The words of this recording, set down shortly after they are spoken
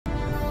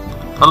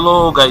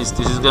Hello guys,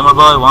 this is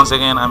gamerboy. Once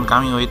again I'm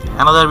coming with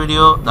another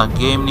video. The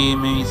game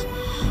name is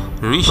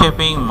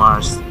Reshapping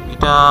Mars.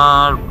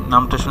 এটার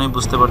নামটা শুনে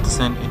বুঝতে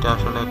পারতেছেন এটা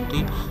আসলে একটি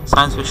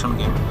সায়েন্স ফিকশন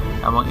গেম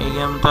এবং এই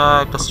গেমটা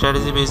একটা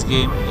স্ট্র্যাটেজি বেসড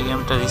গেম। এই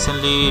গেমটা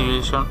রিসেন্টলি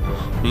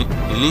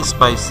রিলিজ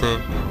পাইছে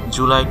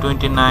জুলাই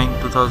 29,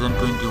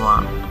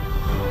 2021।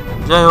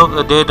 যাই হোক,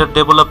 এটার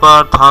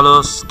developer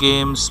থালোস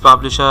games,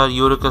 publisher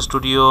eureka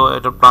studio,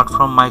 এটার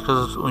প্ল্যাটফর্ম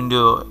মাইক্রোসফট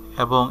উইন্ডো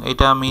এবং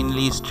এটা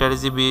মেইনলি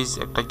স্ট্র্যাটেজি বেসড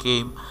একটা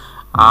গেম।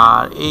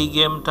 আর এই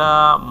গেমটা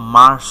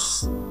মার্স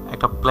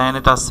একটা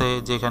প্ল্যানেট আছে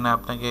যেখানে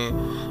আপনাকে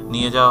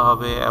নিয়ে যাওয়া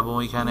হবে এবং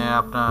ওইখানে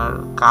আপনার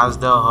কাজ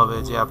দেওয়া হবে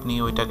যে আপনি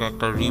ওইটাকে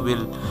একটা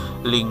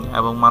রিবিল্ডিং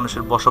এবং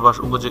মানুষের বসবাস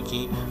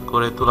উপযোগী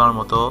করে তোলার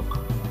মতো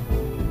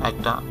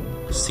একটা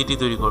সিটি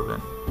তৈরি করবেন।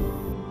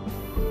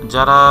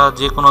 যারা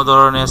যে কোনো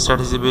ধরনের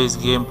স্ট্র্যাটেজি বেসড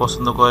গেম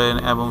পছন্দ করেন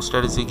এবং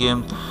স্ট্র্যাটেজি গেম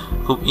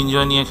খুব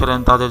এনজয় নিয়ে খেলেন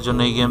তাদের জন্য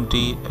এই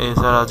গেমটি।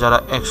 এছাড়া যারা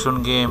অ্যাকশন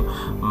গেম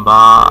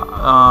বা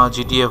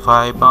GTA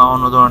 5 বা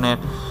অন্য ধরনের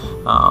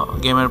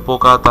গেমের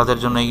পোকা তাদের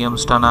জন্য এই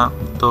গেমসটা না,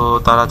 তো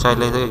তারা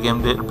চাইলে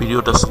গেমের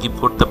ভিডিওটা স্কিপ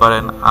করতে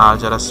পারেন। আর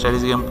যারা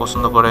স্ট্র্যাটেজি গেম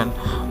পছন্দ করেন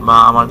বা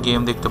আমার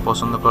গেম দেখতে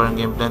পছন্দ করেন,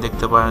 গেম প্লে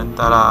দেখতে পারেন,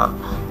 তারা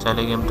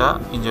চাইলে গেমটা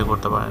এনজয়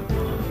করতে পারেন।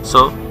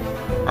 So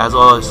as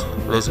always,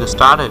 let's get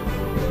started.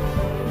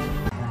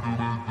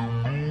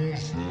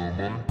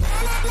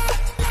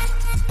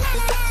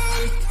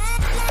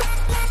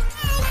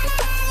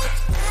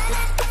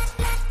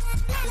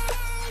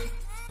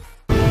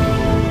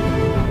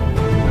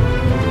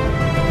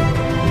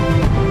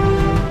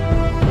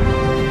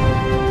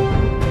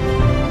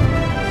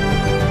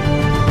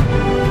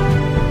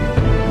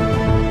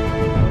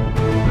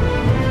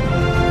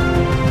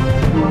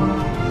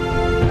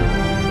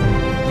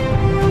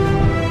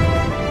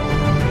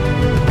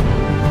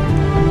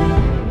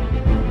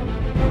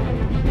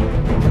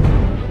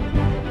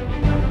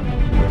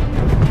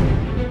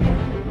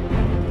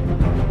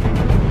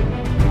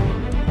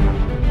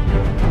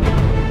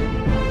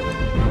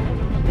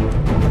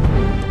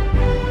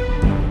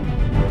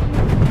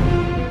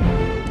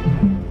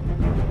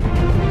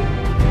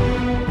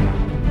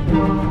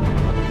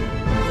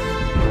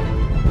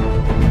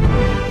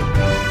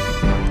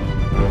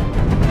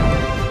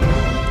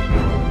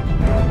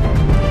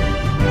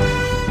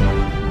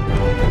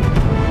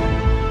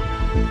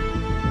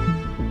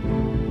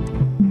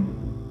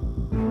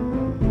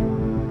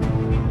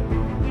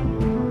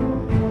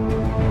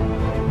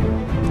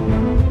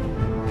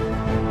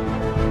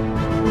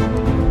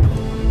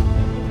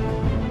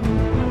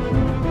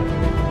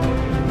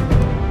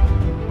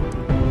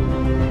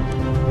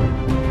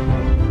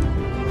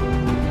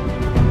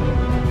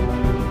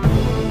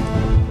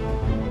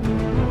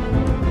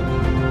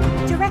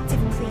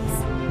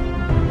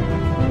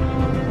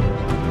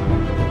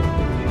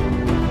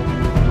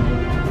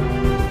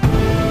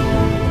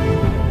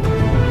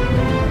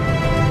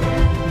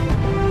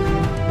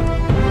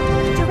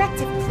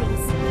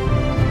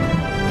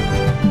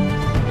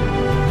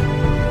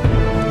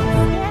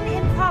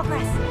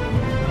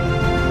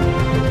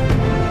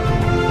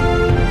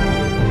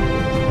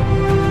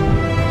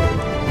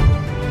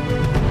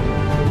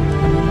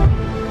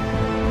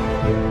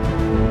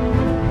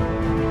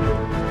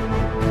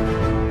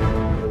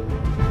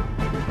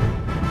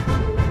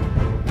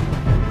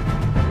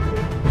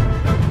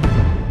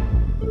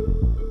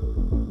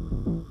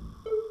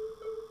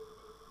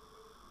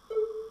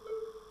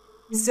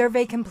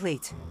 Survey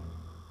complete.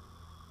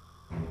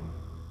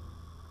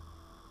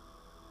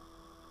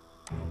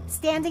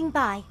 Standing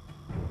by.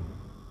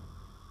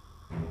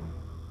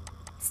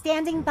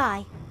 Standing by.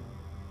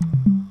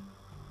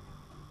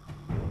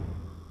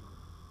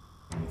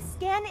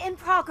 Scan in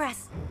progress.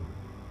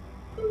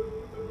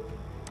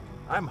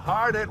 I'm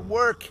hard at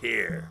work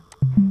here.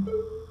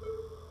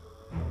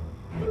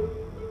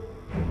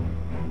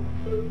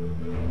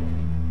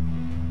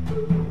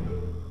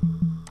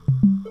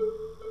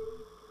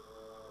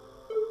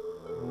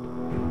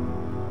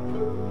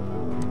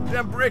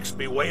 Them bricks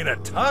be weighing a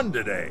ton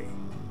today.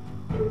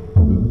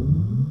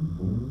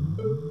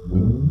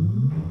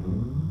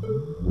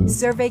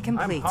 Survey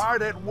complete. I'm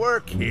hard at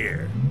work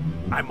here.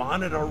 I'm on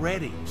it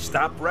already.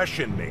 Stop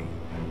rushing me.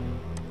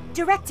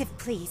 Directive,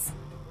 please.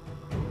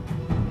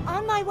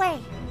 On my way.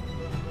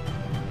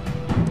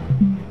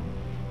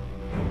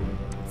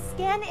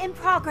 Scan in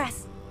progress.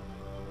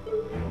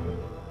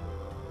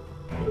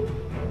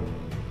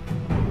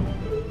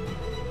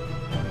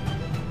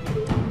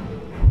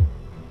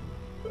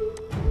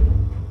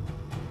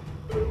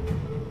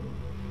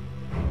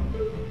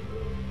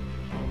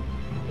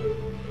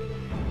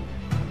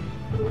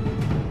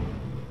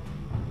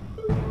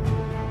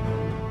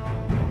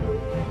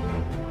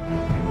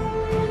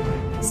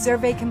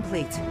 Survey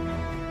complete.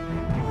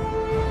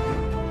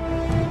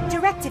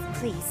 Directive,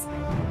 please.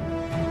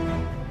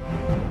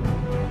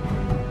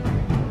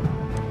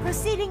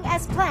 Proceeding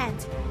as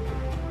planned.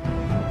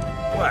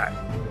 What?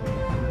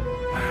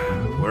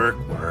 Work.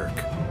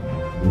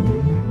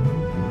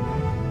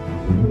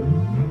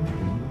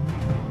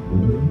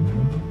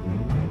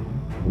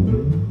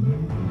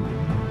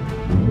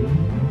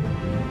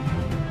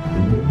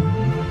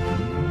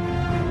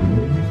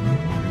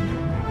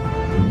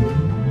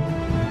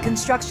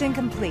 Construction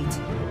complete.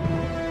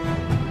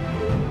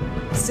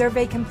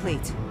 Survey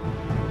complete.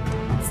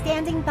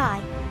 Standing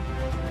by.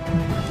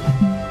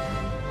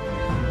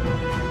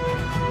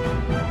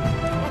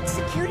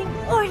 Executing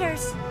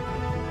orders.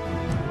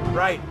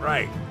 Right,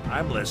 right.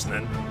 I'm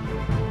listening.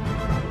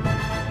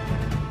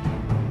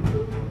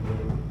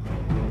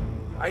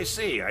 I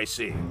see, I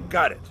see.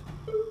 Got it.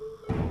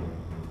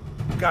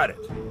 Got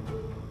it.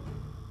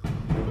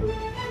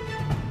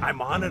 I'm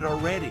on it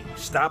already.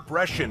 Stop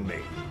rushing me.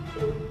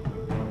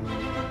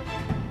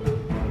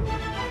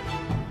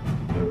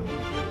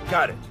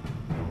 Got it.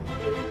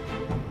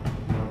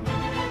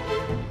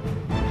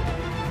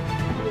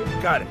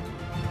 Got it.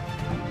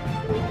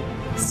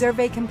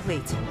 Survey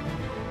complete.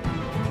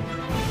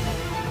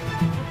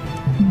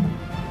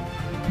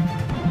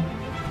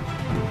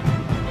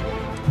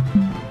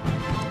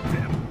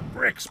 Damn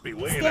bricks be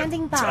weighing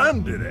Standing a by.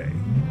 ton today.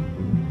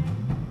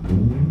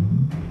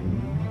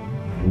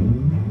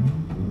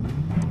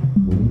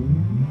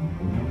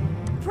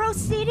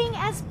 Proceeding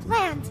as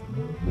planned.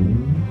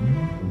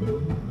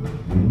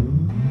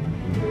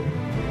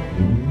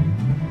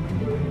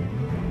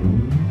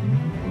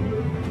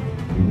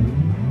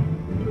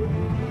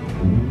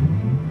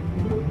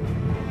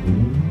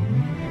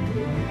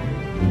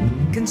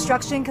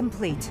 Construction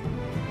complete.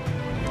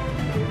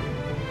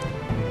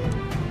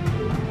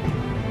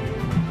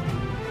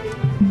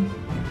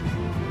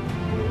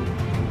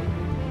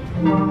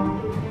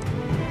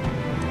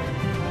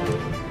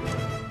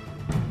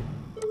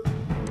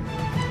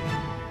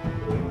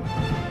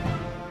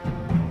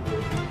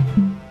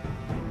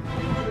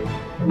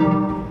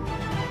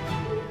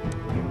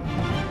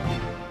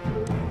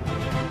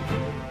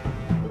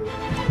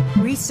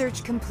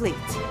 Research complete.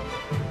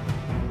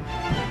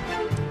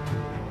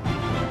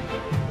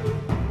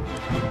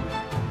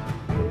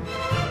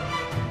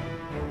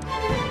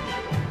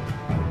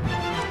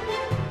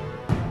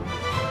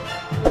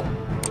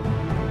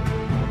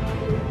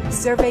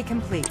 Survey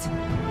complete.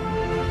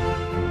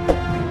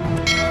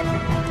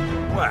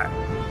 What?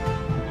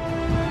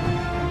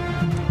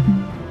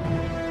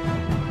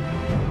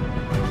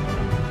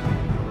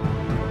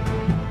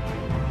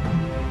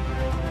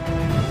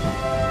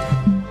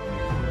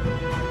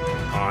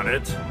 On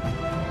it.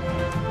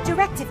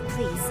 Directive,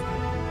 please.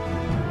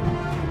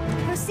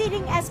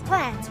 Proceeding as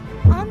planned.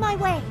 On my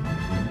way.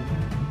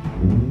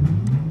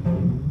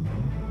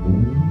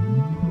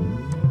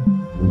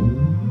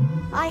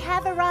 I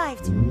have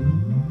arrived.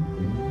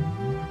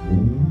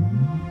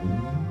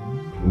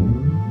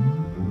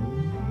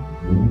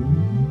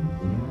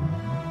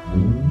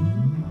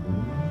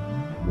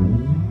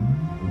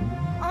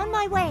 On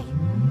my way.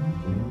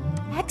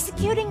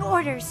 Executing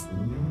orders.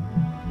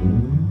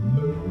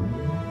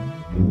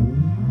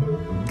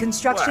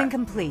 Construction What?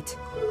 complete.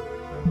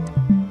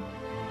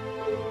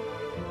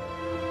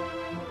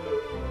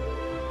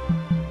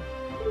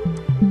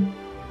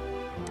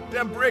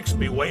 Them bricks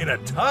be weighing a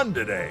ton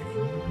today.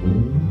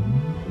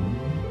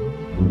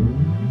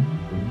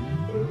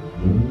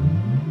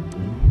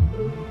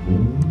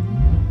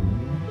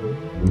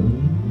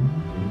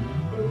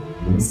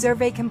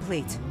 Survey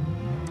complete.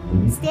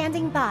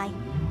 Standing by.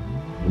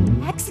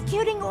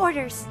 Executing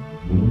orders.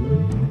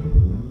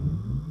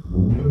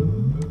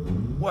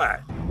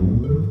 What?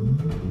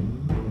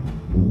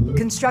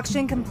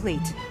 Construction complete.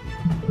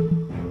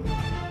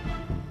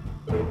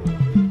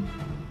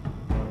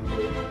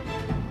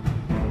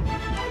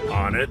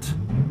 On it.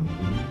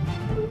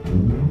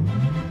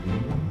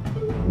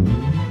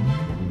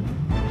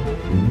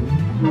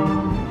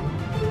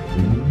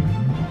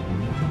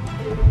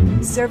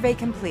 Survey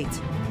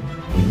complete.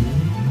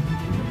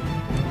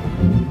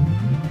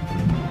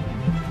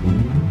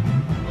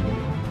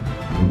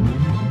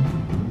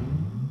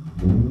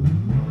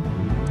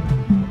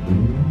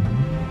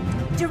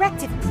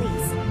 Directive,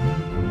 please.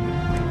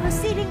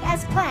 Proceeding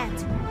as planned.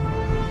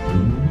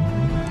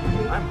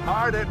 I'm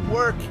hard at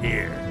work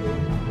here.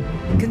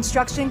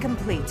 Construction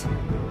complete.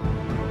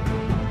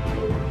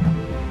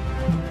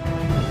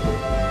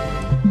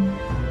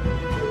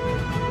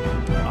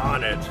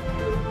 On it.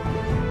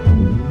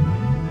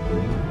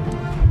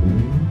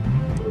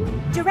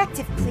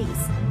 Directive,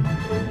 please.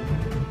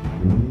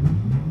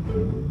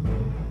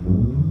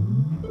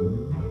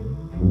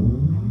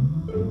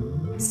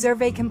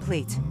 Survey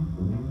complete.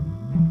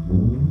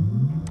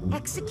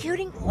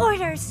 Executing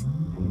orders.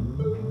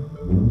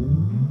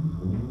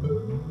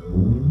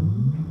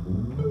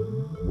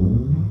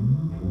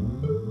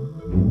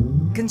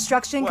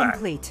 Construction What?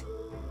 complete.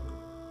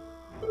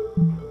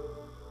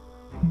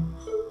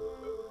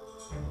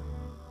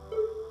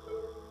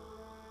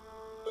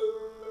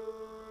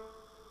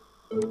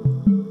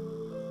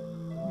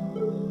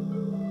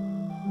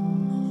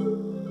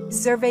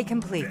 Survey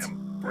complete.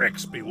 Them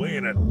bricks be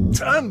weighing a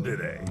ton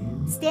today.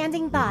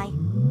 Standing by.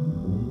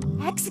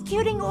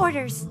 Executing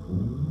orders.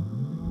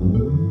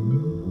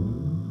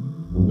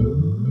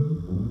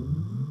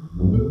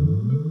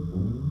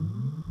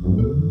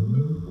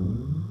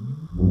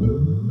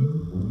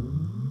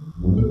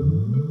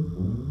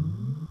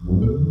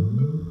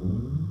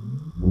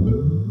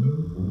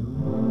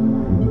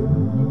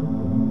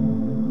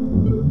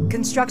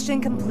 Construction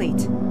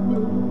complete.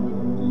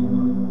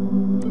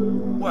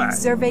 What?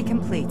 Survey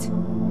complete.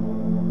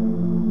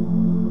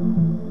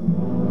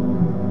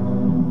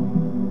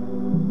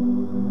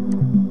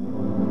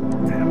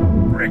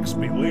 Them bricks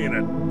be weighing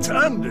a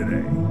ton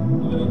today.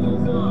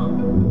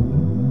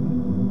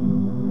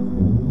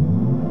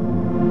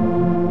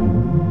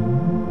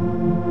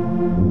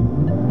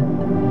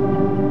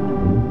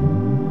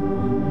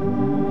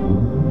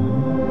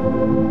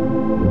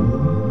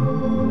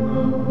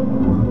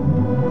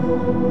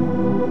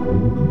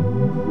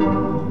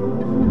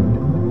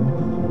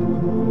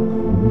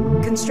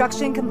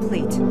 Construction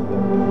complete.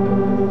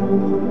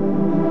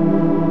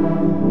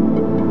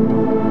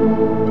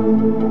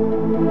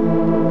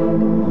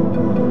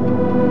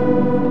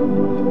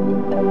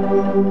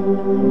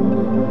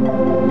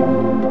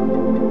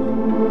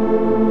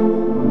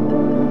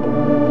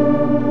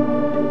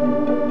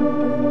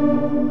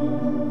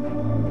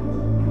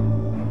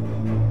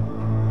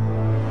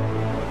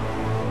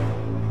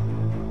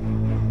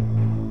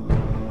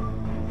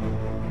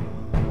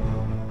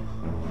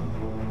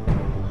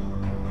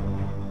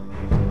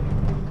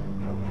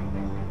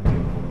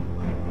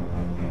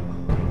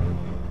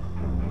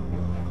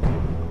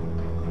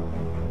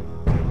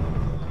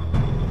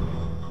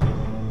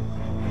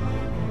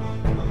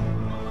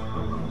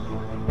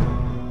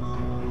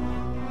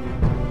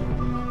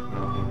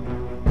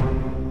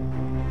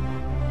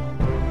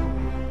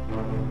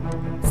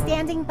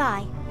 Standing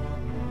by.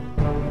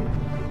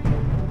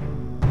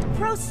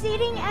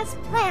 Proceeding as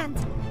planned.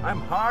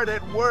 I'm hard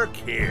at work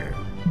here.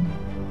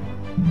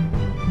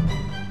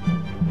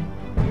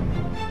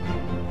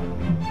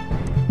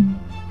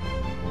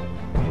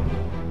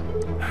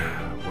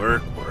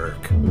 Work,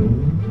 work.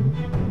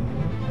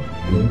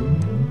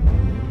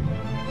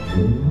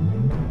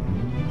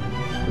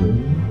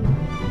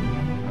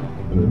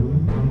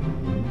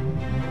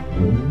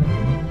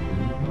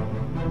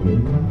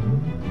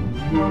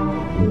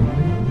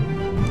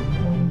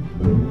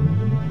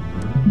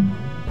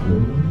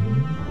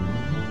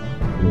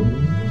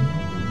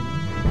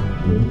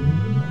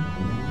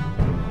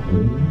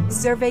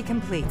 Survey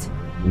complete.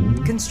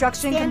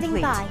 Construction Standing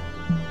complete. by.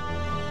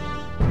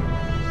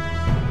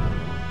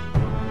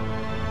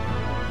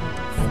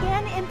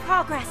 Scan in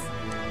progress.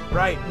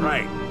 Right,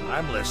 right.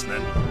 I'm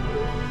listening.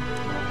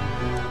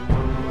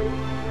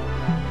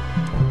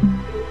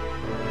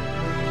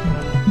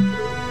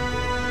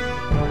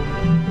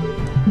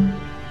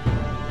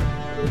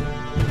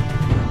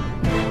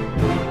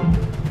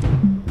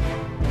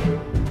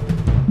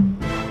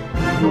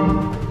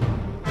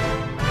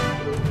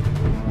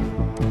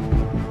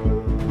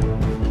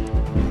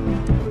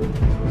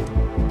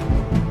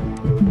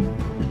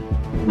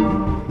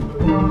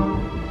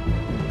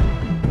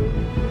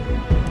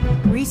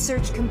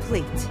 Research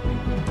complete.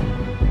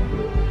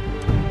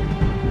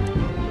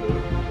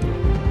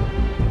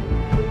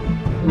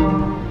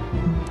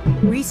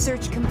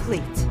 Research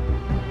complete.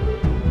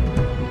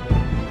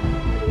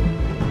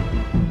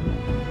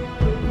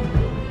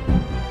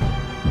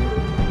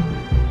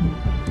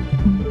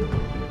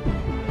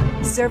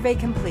 Survey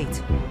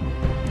complete.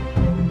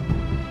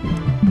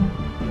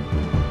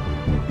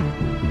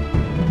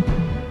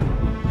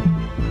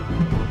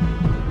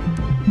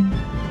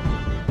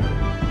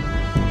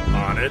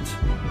 On it.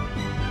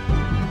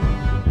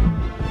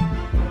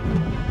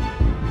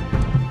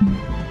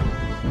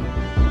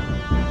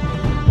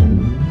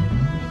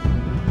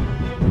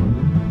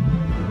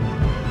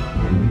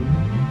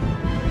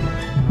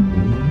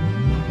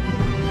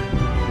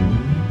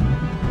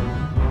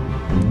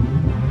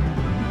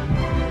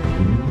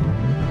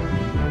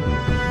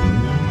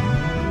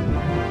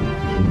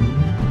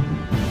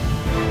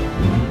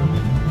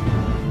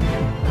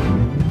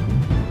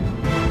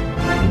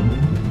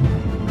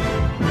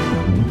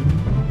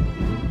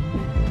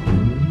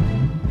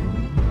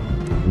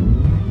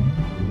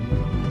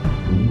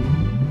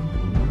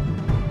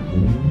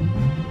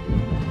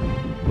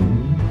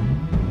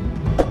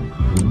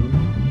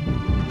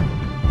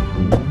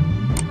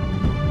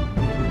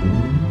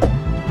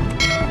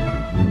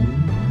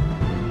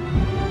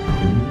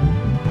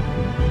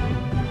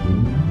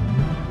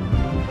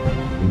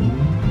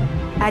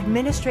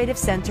 Administrative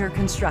center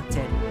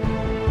constructed.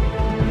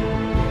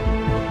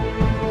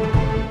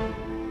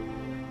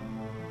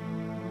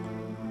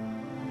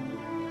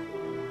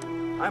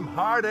 I'm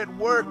hard at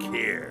work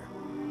here.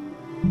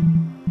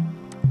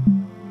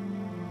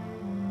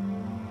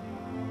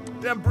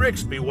 Them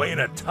bricks be weighing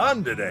a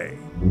ton today.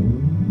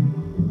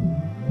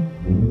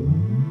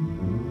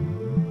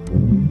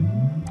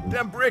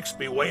 Them bricks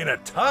be weighing a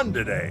ton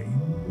today.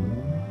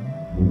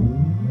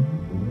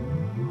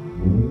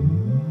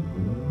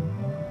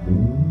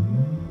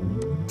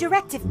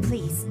 Directive,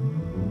 please.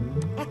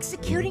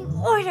 Executing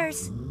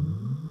orders.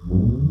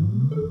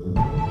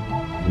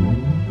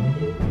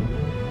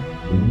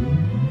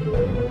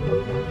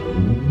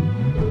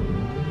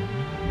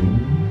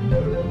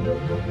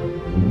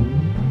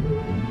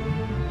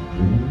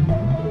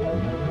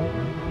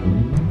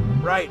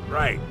 Right,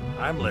 right.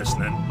 I'm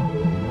listening.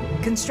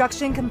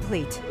 Construction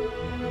complete.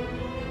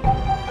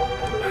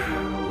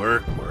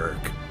 Work, work.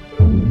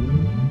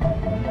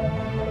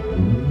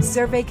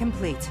 Survey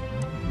complete.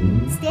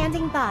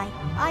 Standing by.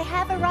 I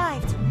have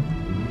arrived.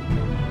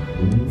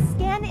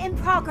 Scan in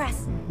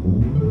progress.